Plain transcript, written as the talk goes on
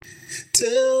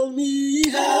Tell me,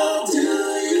 how do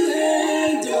you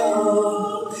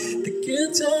handle the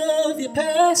guilt of your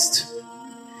past?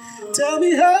 Tell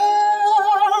me,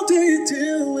 how do you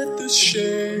deal with the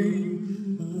shame?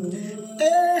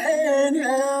 And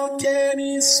how can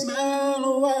you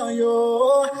smile while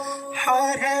your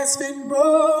heart has been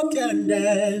broken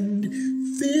and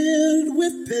filled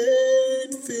with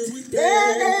pain,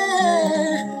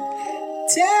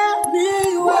 Tell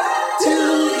me, what do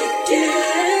you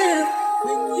give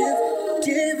when you've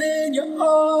given your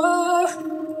all?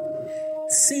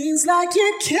 Seems like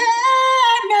you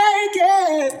can't make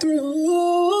it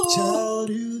through. Child,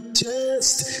 you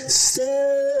just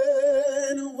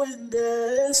stand when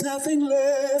there's nothing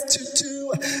left to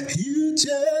do. You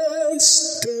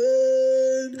just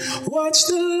stand, watch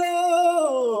the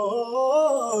Lord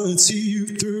see you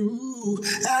through.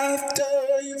 After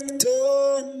you've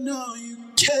done all you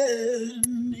can,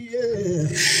 yeah.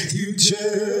 You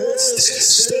just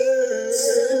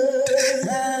stand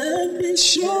and be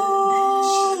sure,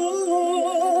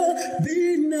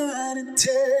 be not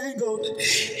entangled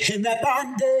in that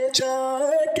bondage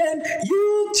again.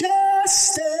 You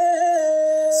just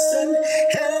stand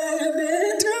and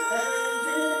endure.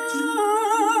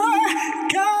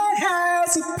 God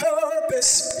has a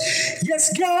purpose.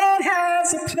 Yes, God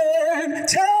has a plan.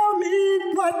 Tell me,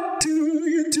 what